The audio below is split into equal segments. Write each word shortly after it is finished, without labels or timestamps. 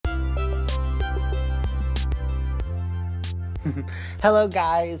Hello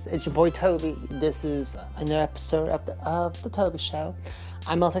guys, it's your boy Toby. This is another episode of the Toby Show.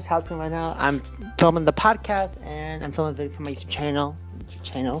 I'm multitasking right now. I'm filming the podcast and I'm filming a video for my YouTube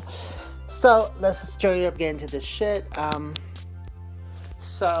channel. So let's just straight up get into this shit.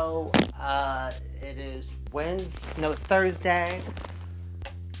 It is Wednesday. No, it's Thursday.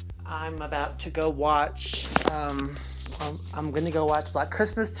 I'm about to go watch. I'm gonna go watch Black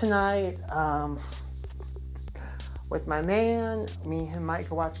Christmas tonight. With my man. Me and him might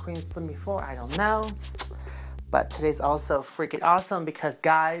go watch Queen Slim before. I don't know. But today's also freaking awesome because,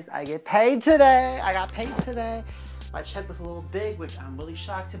 guys, I get paid today. I got paid today. My check was a little big, which I'm really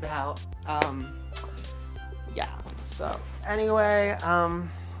shocked about. Yeah. So, anyway, and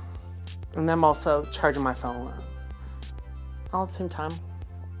I'm also charging my phone all at the same time.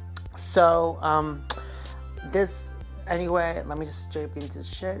 So, anyway, let me just straight into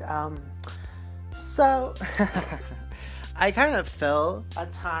this shit. So, I kind of feel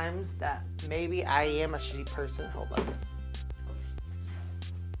at times that maybe I am a shitty person. Hold up.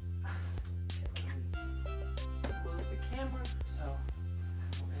 Move the camera.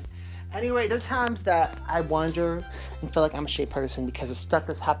 Anyway, there are times that I wonder and feel like I'm a shitty person because of stuff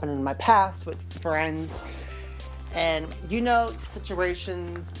that's happened in my past with friends. And,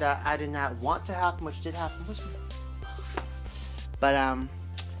 situations that I did not want to happen, which did happen. But,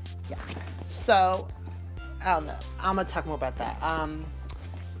 yeah. So, I don't know. I'm going to talk more about that.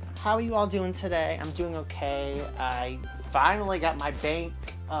 How are you all doing today? I'm doing okay. I finally got my bank,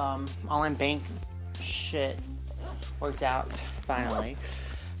 online bank shit worked out, finally.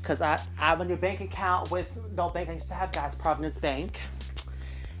 Because I have a new bank account with the old bank I used to have, guys, Providence Bank.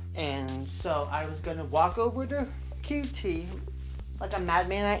 And so I was going to walk over to QT, like a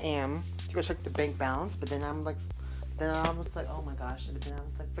madman I am, to go check the bank balance. But then I was like, oh my gosh. But then I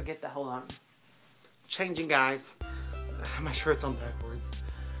was like, forget that, hold on. Changing, guys. My shirt's on backwards.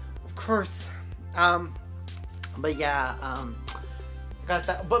 Of course. But yeah, got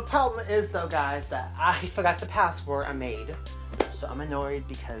that. But problem is, though, guys, that I forgot the password I made. So I'm annoyed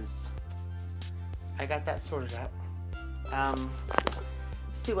because I got that sorted out.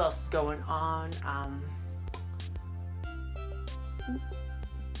 See what else is going on.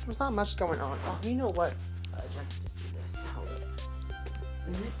 There's not much going on. Oh, you know what? Just do this. Hold it.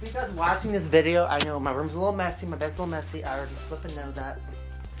 If you guys watching this video, I know my room's a little messy, my bed's a little messy. I already flipping know that.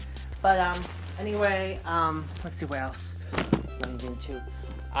 But anyway, let's see what else. Let's not get into.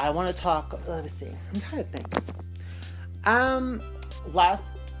 I want to talk. Let me see. I'm trying to think. Trying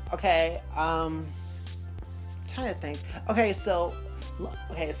to think. So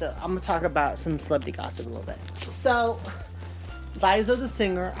I'm gonna talk about some celebrity gossip a little bit. So, Liza the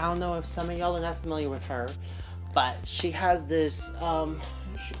singer. I don't know if some of y'all are not familiar with her. But she has this,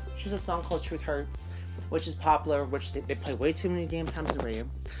 she has a song called Truth Hurts, which is popular, which they play way too many damn times on the radio.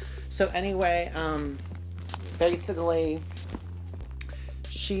 So anyway, basically,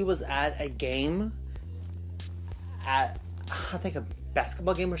 she was at a game, I think a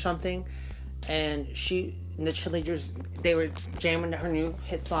basketball game or something, and the cheerleaders, they were jamming to her new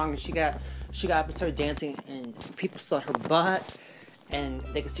hit song, and she got up and started dancing, and people saw her butt, and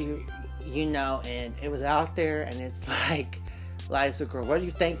they could see her, and it was out there, and it's like, Liza, girl, what are you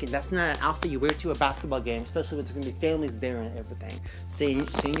thinking? That's not an outfit you wear to a basketball game, especially when there's gonna be families there and everything. Seeing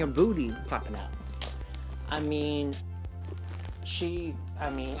your booty popping out. I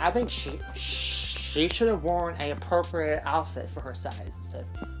think she should have worn an appropriate outfit for her size instead of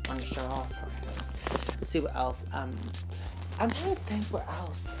wanting to show off her ass. Let's see what else. I'm trying to think what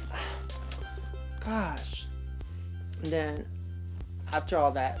else. Gosh. And then, after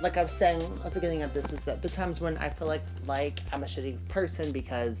all that, like I was saying at the beginning of this, was that the times when I feel like I'm a shitty person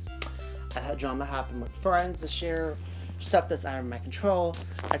because I've had drama happen with friends to share stuff that's out of my control.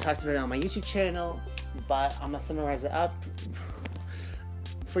 I talked about it on my YouTube channel, but I'm gonna summarize it up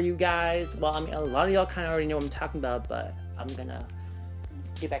for you guys. Well, a lot of y'all kind of already know what I'm talking about, but I'm gonna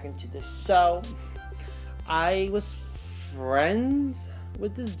get back into this. So, I was friends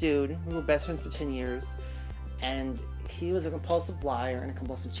with this dude. We were best friends for 10 years, and he was a compulsive liar and a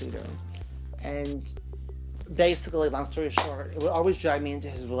compulsive cheater. And basically, long story short, it would always drag me into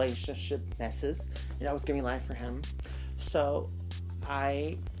his relationship messes. And I was giving life for him. So,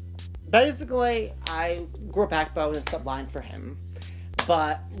 I grew a backbone and stopped lying for him.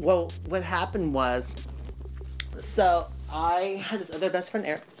 But, what happened was, so I had this other best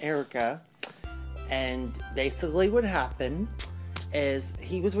friend, Erica. And basically what happened is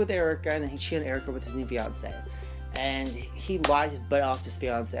he was with Erica, and then he cheated on Erica with his new fiance. And he lied his butt off to his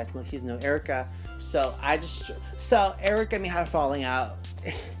fiance, acting like she's no Erica. So Erica and me had a falling out.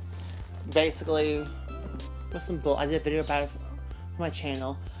 Basically, was some bull. I did a video about it for my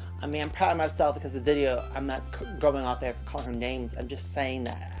channel. I mean, I'm proud of myself because the video, I'm not going out there calling her names. I'm just saying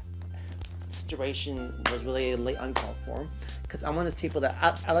that the situation was really uncalled for. Because I'm one of those people that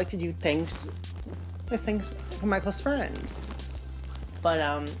I like to do things for my close friends. But,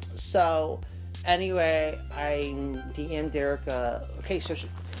 so, anyway, I DM'd Erica. Okay, so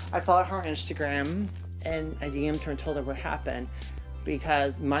I followed her on Instagram, and I DM'd her and told her what happened.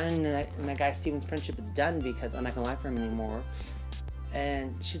 Because mine and that guy Steven's friendship is done because I'm not gonna lie for him anymore.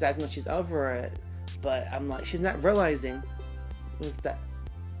 And she's acting like she's over it. But I'm like, she's not realizing was that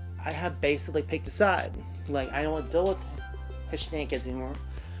I have basically picked a side. Like, I don't want to deal with his shenanigans anymore.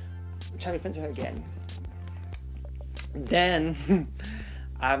 I'm trying to be friends with her again. Then,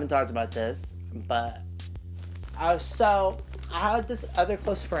 I haven't talked about this, but I had this other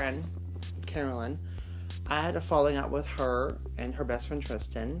close friend, Carolyn. I had a falling out with her and her best friend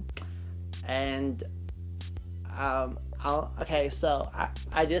Tristan. And, I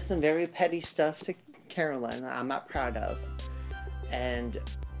did some very petty stuff to Carolyn that I'm not proud of. And,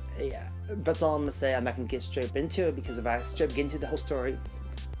 yeah, that's all I'm going to say. I'm not going to get straight into it because if I get into the whole story,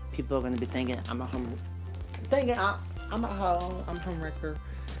 people are going to be thinking I'm a homewrecker.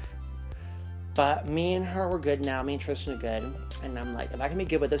 But me and her were good now. Me and Tristan are good. And I'm like, if I can be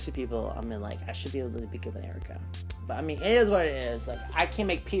good with those two people, I mean, like, I should be able to be good with Erica. But, I mean, it is what it is. Like, I can't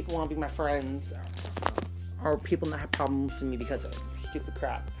make people want to be my friends or people not have problems with me because of stupid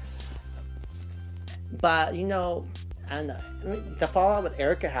crap. But, you know, I don't know. I mean, the fallout with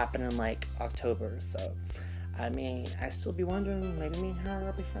Erica happened in, like, October. So, I mean, I still be wondering, maybe me and her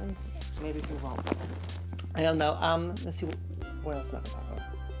will be friends. Maybe we won't. I don't know. Let's see. What else am I going to talk about?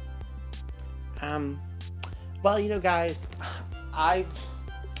 Well, you know, guys,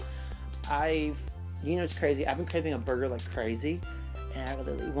 you know, it's crazy. I've been craving a burger like crazy, and I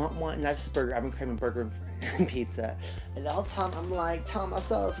really want one. Not just a burger. I've been craving a burger and pizza, and all the time I'm like telling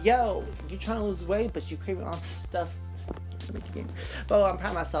myself, "Yo, you trying to lose weight, but you craving all this stuff." But what I'm proud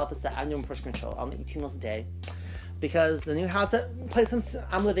of myself is that I'm doing portion control. I'll eat 2 meals a day because the new place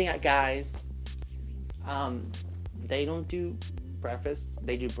I'm living at, guys, they don't do breakfast,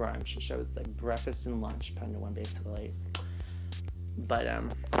 they do brunch. So it's like breakfast and lunch, depending on one, basically. But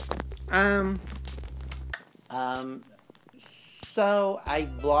so I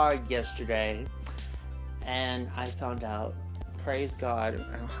vlogged yesterday, and I found out, praise God,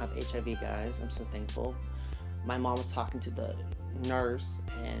 I don't have HIV, guys. I'm so thankful. My mom was talking to the nurse,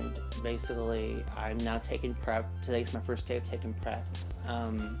 and basically, I'm now taking PrEP. Today's my first day of taking PrEP.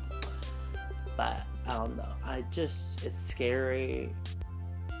 But I don't know. It's scary.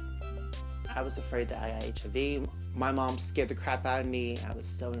 I was afraid that I had HIV. My mom scared the crap out of me. I was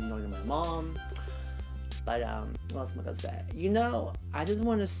so annoyed with my mom. But, what else am I gonna say? You know, I just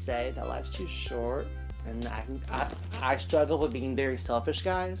want to say that life's too short, and I struggle with being very selfish,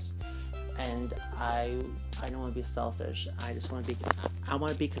 guys. And I don't want to be selfish. I just want to be. I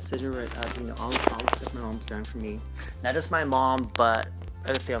want to be considerate of all the stuff my mom's done for me. Not just my mom, but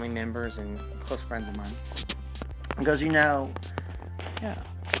other family members and close friends of mine. Because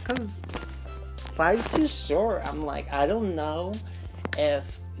because life's too short. I'm like, I don't know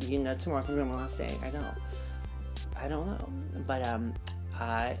if tomorrow's gonna be my last day. I don't know. But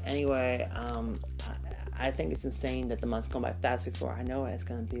I think it's insane that the month's going by fast before I know it. It's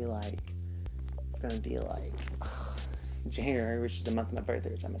gonna be like January, which is the month of my birthday,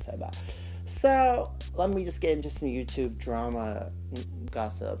 which I'm excited about. So let me just get into some YouTube drama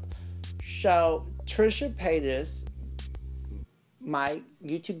gossip. So Trisha Paytas, my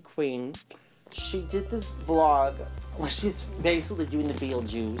YouTube queen, she did this vlog where she's basically doing the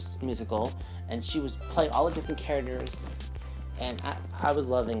Beetlejuice musical, and she was playing all the different characters, and I was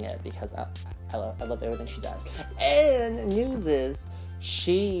loving it because I love everything she does. And the news is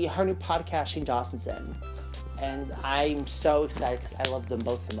her new podcast, Shane Dawson's in. And I'm so excited because I love them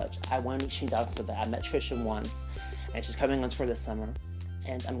both so much. I want to meet Shane Dawson so bad. I met Trisha once, and she's coming on tour this summer.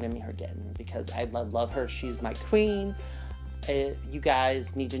 And I'm going to meet her again because I love her. She's my queen. You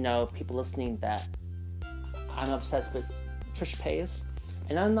guys need to know, people listening, that I'm obsessed with Trisha Paytas.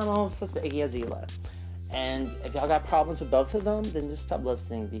 And I'm not obsessed with Iggy Azalea. And if y'all got problems with both of them, then just stop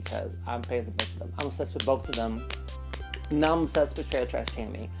listening because I'm fans of both of them. I'm obsessed with both of them. Now I'm obsessed with Trailer Trash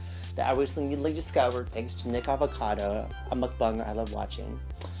Tammy, that I recently discovered thanks to Nick Avocado, a mukbanger I love watching.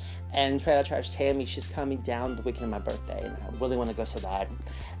 And Trailer Trash Tammy, she's coming down the weekend of my birthday, and I really want to go so bad.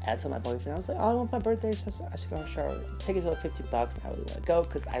 And I told my boyfriend, I was like, I want my birthday, so I should go on a show. Take it to $50, and I really want to go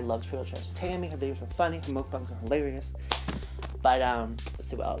because I love Trailer Trash Tammy. Her videos are funny, her mukbangs are hilarious. But let's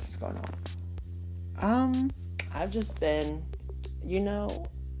see what else is going on. I've just been,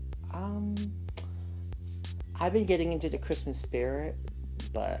 I've been getting into the Christmas spirit,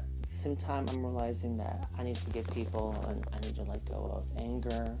 but at the same time, I'm realizing that I need to forgive people and I need to let go of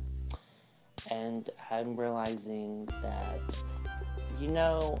anger. And I'm realizing that,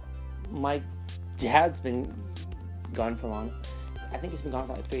 my dad's been gone for long. I think he's been gone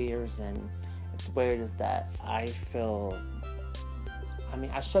for like 3 years, and it's weird is that I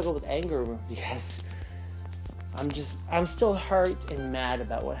struggle with anger because I'm still hurt and mad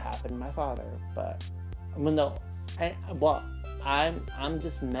about what happened to my father, but, I'm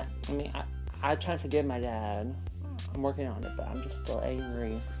just mad. I try to forgive my dad. I'm working on it, but I'm just still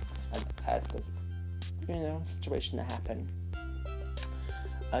angry at this, situation that happened.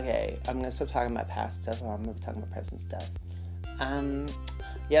 Okay, I'm gonna stop talking about past stuff. I'm gonna be talking about present stuff.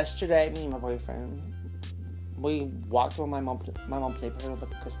 Yesterday, me and my boyfriend, we walked around my mom's neighborhood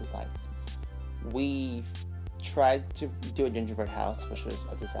looking at Christmas lights. We tried to do a gingerbread house, which was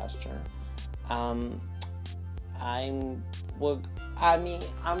a disaster. I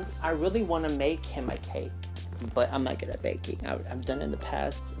really want to make him a cake, but I'm not good at baking. I've done it in the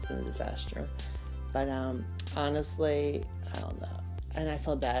past. It's been a disaster. But honestly, I don't know. And I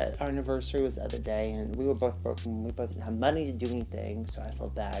felt bad. Our anniversary was the other day, and we were both broken. We both didn't have money to do anything, so I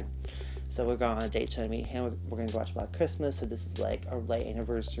felt bad. So we're going on a date trying to meet him. We're going to go watch Black Christmas, so this is like our late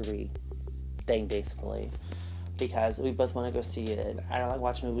anniversary thing, basically. Because we both want to go see it. I don't like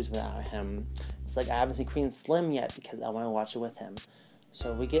watching movies without him. It's like I haven't seen Queen Slim yet because I want to watch it with him.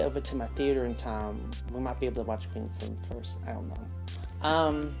 So we get over to my theater in town. We might be able to watch Queen Slim first. I don't know.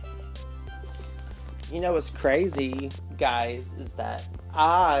 What's crazy, guys, is that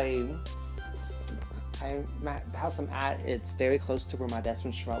my house I'm at, it's very close to where my best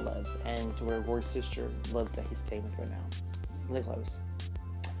friend Sherelle lives and to where Rory's sister lives that he's staying with right now. Really close.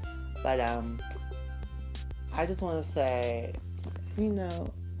 But, I just want to say,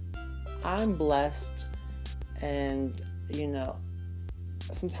 I'm blessed, and,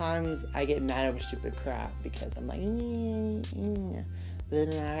 sometimes I get mad over stupid crap because I'm like,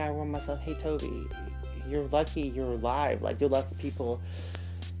 But then I remind myself, hey, Toby, you're lucky you're alive. Like, there are lots of people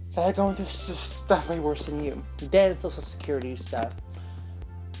that are going through stuff way worse than you. Then it's Social Security stuff.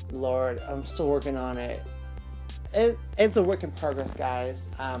 Lord, I'm still working on it. It's a work in progress, guys.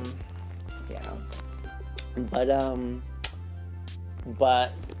 Yeah. But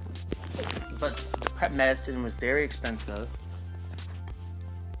the prep medicine was very expensive.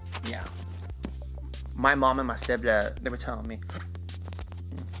 Yeah. My mom and my sibling, they were telling me.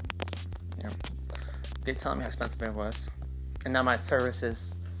 Yeah. They were telling me how expensive it was. And now my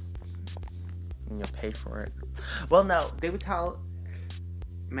services, paid for it. Well, no, they would tell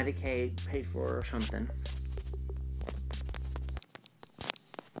Medicaid paid for or something.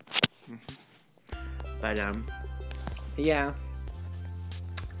 But, yeah.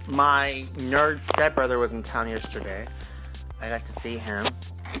 My nerd stepbrother was in town yesterday. I got to see him.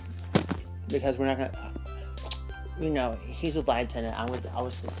 Because we're not gonna, he's a flight attendant. I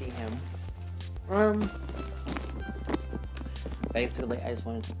was to see him. Basically, I just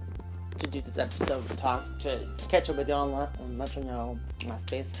wanted to do this episode to catch up with y'all and let you know my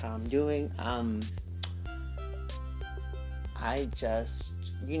space, how I'm doing. I just,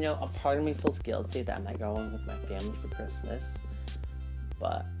 a part of me feels guilty that I'm not going with my family for Christmas.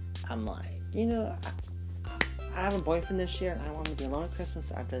 But I'm like, I have a boyfriend this year and I want to be alone at Christmas,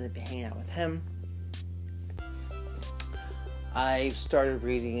 so I'd rather be hanging out with him. I started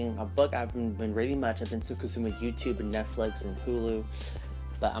reading a book. I haven't been reading much. I've been so consumed with YouTube and Netflix and Hulu.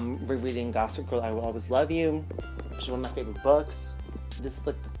 But I'm rereading Gossip Girl, I Will Always Love You, which is one of my favorite books. This is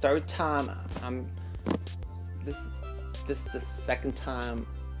like the third time this is the second time.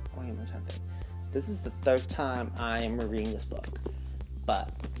 Wait, I'm trying to think. This is the third time I am rereading this book. But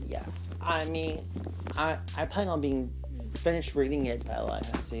yeah, I plan on being finished reading it by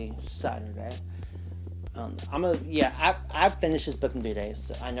Saturday. I finished this book in 2 days,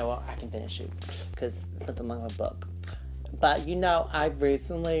 so I know I can finish it because it's something like a book. But I've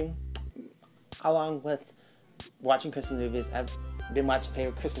recently, along with watching Christmas movies, I've been watching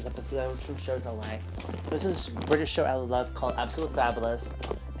favorite Christmas episodes from shows I like. There's this British show I love called Absolutely Fabulous,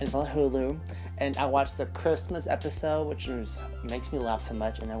 and it's on Hulu. And I watched the Christmas episode, which makes me laugh so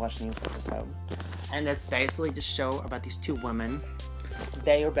much, and I watched the news episode. And it's basically just a show about these two women.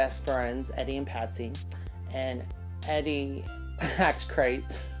 They are best friends, Eddie and Patsy. And Eddie acts great.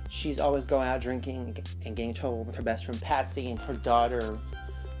 She's always going out drinking and getting in trouble with her best friend Patsy, and her daughter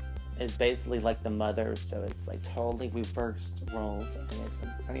is basically like the mother, so it's like totally reversed roles, and it's a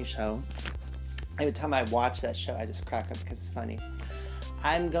funny show. Every time I watch that show, I just crack up because it's funny.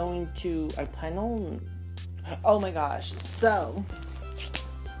 I plan on, oh my gosh, so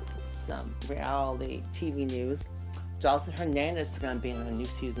some reality TV news. Jocelyn Hernandez is going to be in a new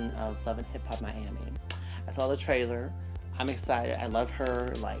season of Love and Hip Hop Miami. I saw the trailer. I'm excited. I love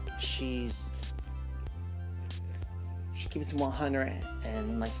her. Like, she keeps it 100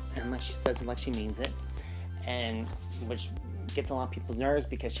 and like she says it like she means it, and which gets a lot of people's nerves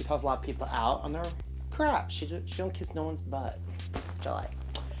because she calls a lot of people out on their crap. She don't kiss no one's butt, which I like.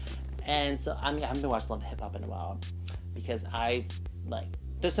 And so I haven't been watching Love and Hip Hop in a while because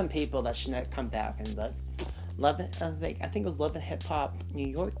there's some people that should not come back and like I think it was Love and Hip Hop New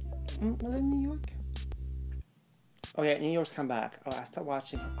York. Was it New York? Oh yeah, New York's come back. Oh, I started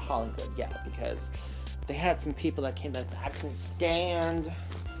watching Hollywood, yeah, because they had some people that came back that I couldn't stand,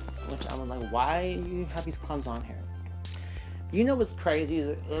 which I was like, why do you have these clowns on here? You know what's crazy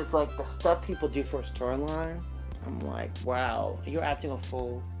is like the stuff people do for a storyline. I'm like, wow, you're acting a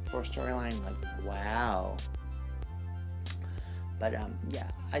fool for a storyline. Like, wow. But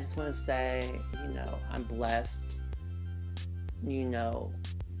yeah, I just want to say, I'm blessed. I'm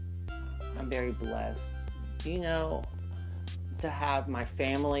very blessed. To have my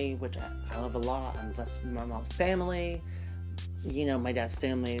family, which I love a lot. I'm blessed with my mom's family. My dad's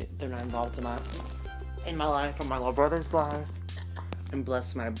family, they're not involved in my life or my little brother's life. I'm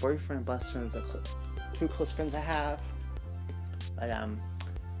blessed with my boyfriend, blessed with the two close friends I have. But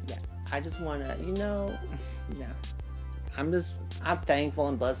yeah, I just wanna, I'm thankful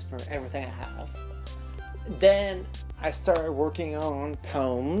and blessed for everything I have. Then I started working on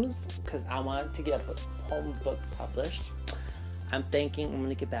poems because I wanted to get a poem book published. I'm thinking I'm going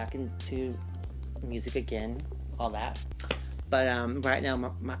to get back into music again, all that. But right now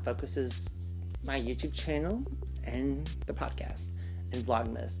my focus is my YouTube channel and the podcast and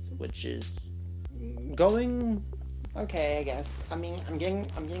Vlogmas, which is going okay, I guess. I'm getting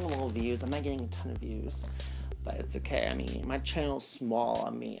a little views. I'm not getting a ton of views, but it's okay. My channel's small. I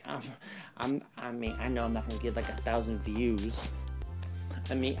know I'm not gonna get like 1,000 views.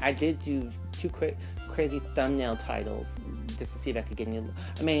 I did do 2 crazy thumbnail titles just to see if I could get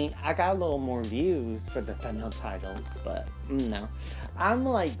any. I got a little more views for the thumbnail titles, but no. I'm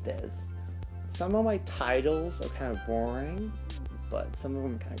like this. Some of my titles are kind of boring, but some of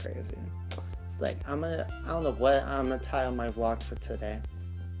them are kind of crazy. It's like, I don't know what I'm gonna title my vlog for today.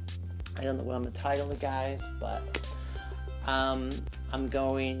 I don't know what I'm gonna title it, guys, but I'm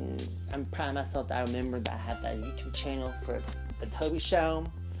proud of myself that I remember that I had that YouTube channel for the Toby Show.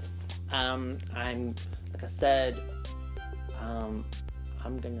 Like I said, I'm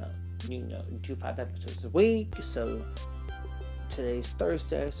gonna, do 5 episodes a week. So today's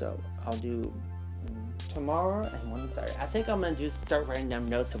Thursday, so I'll do tomorrow and Wednesday. I think I'm gonna start writing down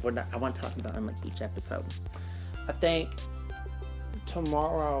notes of what I want to talk about in like each episode. I think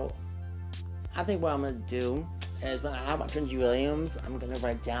tomorrow, what I'm gonna do is when I have my Kenji Williams, I'm gonna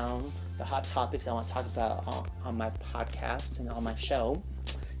write down the hot topics I want to talk about on my podcast and on my show,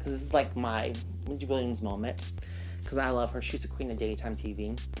 because this is like my Kenji Williams moment, because I love her. She's the queen of daytime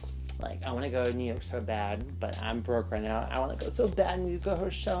TV. Like, I want to go to New York so bad, but I'm broke right now. I want to go so bad and go to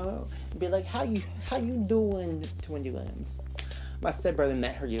her show and be like, how you doing to Wendy Williams? My stepbrother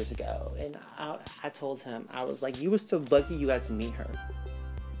met her years ago, and I told him, I was like, you were so lucky you got to meet her.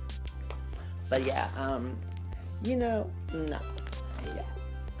 But yeah, no, yeah.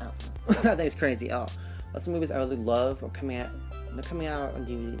 I think it's crazy. Oh, lots of movies I really love are coming out on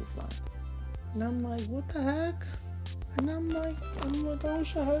DVD this month. And I'm like, what the heck? And I'm like, I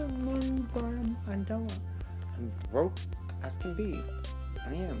wish I had money, but I don't. I'm broke as can be.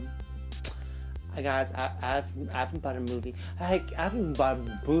 I am. Guys, I haven't bought a movie. I haven't bought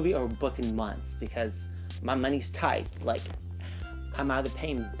a movie or a book in months because my money's tight. Like, I'm either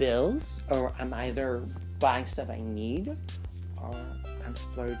paying bills or I'm either buying stuff I need or I'm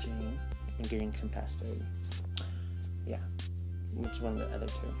splurging and getting confessed food. Yeah. Which one of the other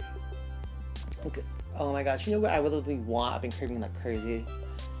two? Okay. Oh my gosh, you know what I really want? I've been craving like crazy.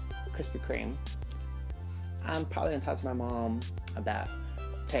 Krispy Kreme. I'm probably gonna talk to my mom about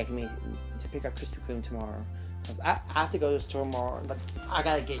taking me to pick up Krispy Kreme tomorrow. Cause I have to go to the store tomorrow. Like, I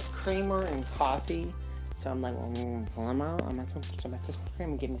gotta get creamer and coffee. So I'm like, well, I'm out. I'm going to my Krispy Kreme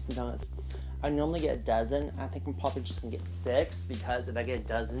and get me some donuts. I normally get a dozen. I think I'm probably just gonna get 6 because if I get a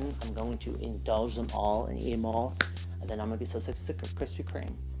dozen, I'm going to indulge them all and eat them all, and then I'm gonna be so sick of Krispy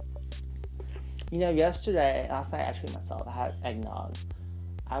Kreme. Last night I treated myself. I had eggnog.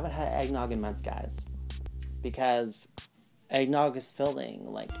 I haven't had eggnog in months, guys, because eggnog is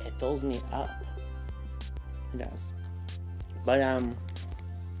filling. Like, it fills me up. It does. But yeah,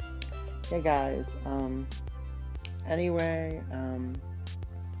 guys. Anyway,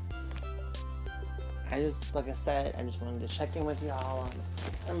 like I said, I just wanted to check in with y'all on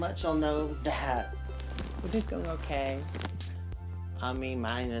and let y'all know that everything's going okay. I mean,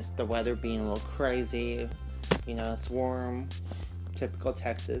 minus the weather being a little crazy. You know, it's warm. Typical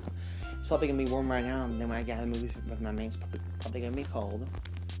Texas. It's probably going to be warm right now. And then when I get out of the movie with my main, it's probably going to be cold.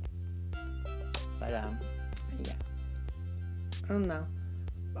 But, yeah. I don't know.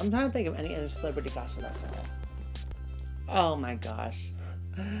 I'm trying to think of any other celebrity gossip I saw. Oh my gosh.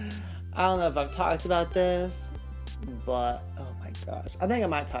 I don't know if I've talked about this, but oh my gosh. I think I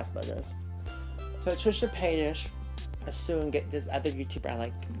might talk about this. So Trisha Paytas is suing this other YouTuber I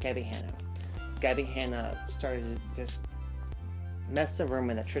like, Gabby Hanna. Gabby Hanna started this mess of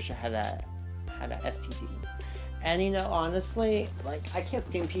rumor that Trisha had a STD. And you know, honestly, like, I can't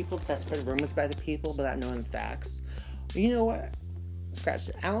stand people that spread rumors about the people without knowing the facts. You know what? Scratch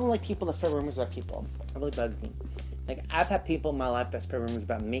it. I don't like people that spread rumors about people. It really bugs me. Like, I've had people in my life that spread rumors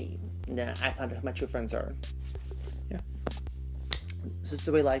about me. And then I found out who my true friends are. Yeah. This is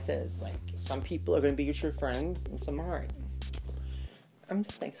the way life is. Like, some people are going to be your true friends, and some aren't. I'm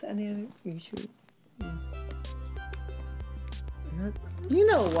just like, any other YouTube. You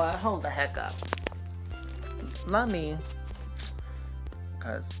know what? Hold the heck up. Let me.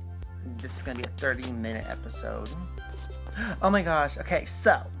 Because this is going to be a 30-minute episode. Oh my gosh. Okay,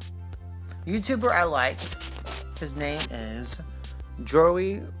 so. YouTuber I like. His name is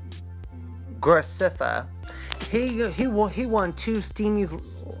Joey Graceffa. He won 2 Steamies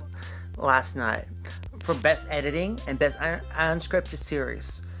last night for Best Editing and Best Unscripted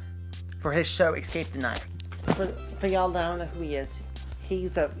Series for his show Escape the Night. For y'all that don't know who he is,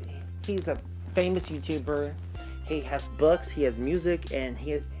 he's a famous YouTuber. He has books, he has music, and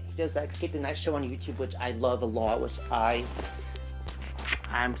he does that Escape the Night show on YouTube, which I love a lot, which I'm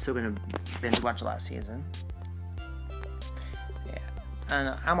still gonna binge watch the last season. Yeah,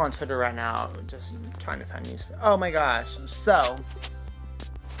 and I'm on Twitter right now, just trying to find news. Oh my gosh! So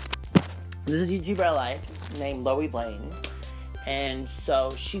this is a YouTuber I like named Loey Lane, and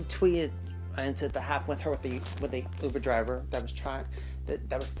so she tweeted an incident that happened with her with a Uber driver that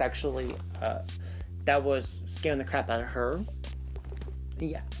was sexually that was scaring the crap out of her.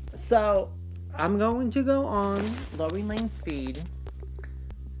 Yeah. So I'm going to go on Loey Lane's feed.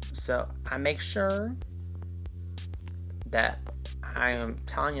 So I make sure that I am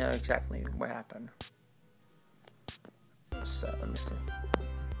telling you exactly what happened. So let me see.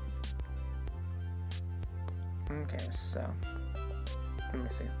 Okay, so let me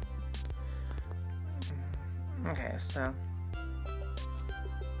see. Okay, so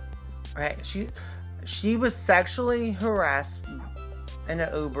okay, she was sexually harassed in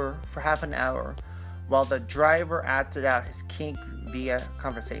an Uber for half an hour while the driver acted out his kink via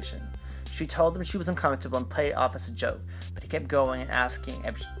conversation. She told him she was uncomfortable and played it off as a joke, but he kept going and asking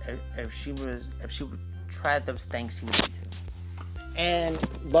if she would try those things he would do to. And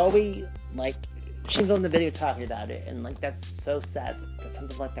Loey, like, she was on the video talking about it, and like, that's so sad that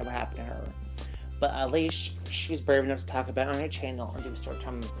something like that would happen to her. But at least she was brave enough to talk about it on her channel and do a story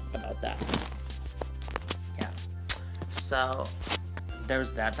time about that. Yeah. So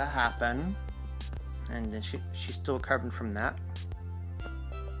there's that happened, and then she's still recovering from that.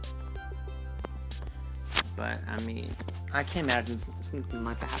 But I mean, I can't imagine something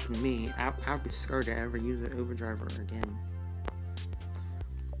like that happened to me. I would be scared to ever use an Uber driver again.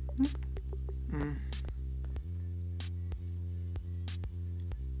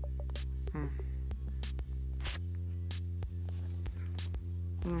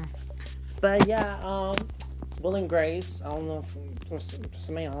 But yeah, Will and Grace, I don't know if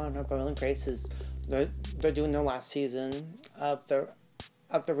somebody I don't know, but Will and Grace they're doing their last season of the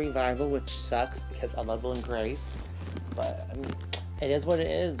revival, which sucks because I love Will and Grace. But I mean, it is what it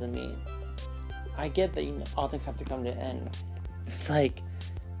is. I mean, I get that, you know, all things have to come to an end. It's like,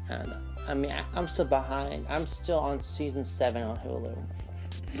 I don't know. I mean, I'm still behind. I'm still on season 7 on Hulu.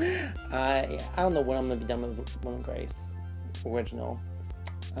 I don't know when I'm gonna be done with Will and Grace original.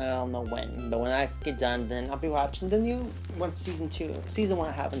 I don't know when, but when I get done, then I'll be watching the new one, season 1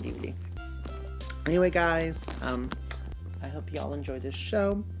 I have on DVD. Anyway, guys, I hope y'all enjoy this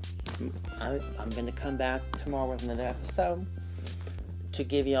show. I'm gonna come back tomorrow with another episode to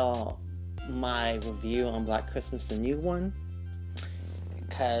give y'all my review on Black Christmas, the new one,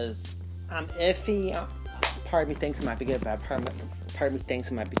 because I'm iffy. Part of me thinks it might be good, but part of me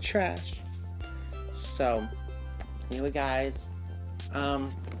thinks it might be trash. So, anyway, guys,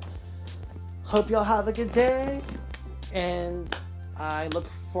 hope y'all have a good day, and I look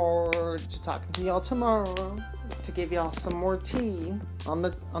forward to talking to y'all tomorrow to give y'all some more tea on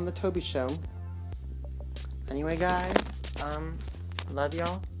the Toby Show. Anyway, guys, love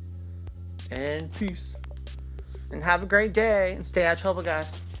y'all, and peace. And have a great day. And stay out of trouble,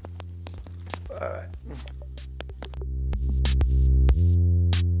 guys. Alright.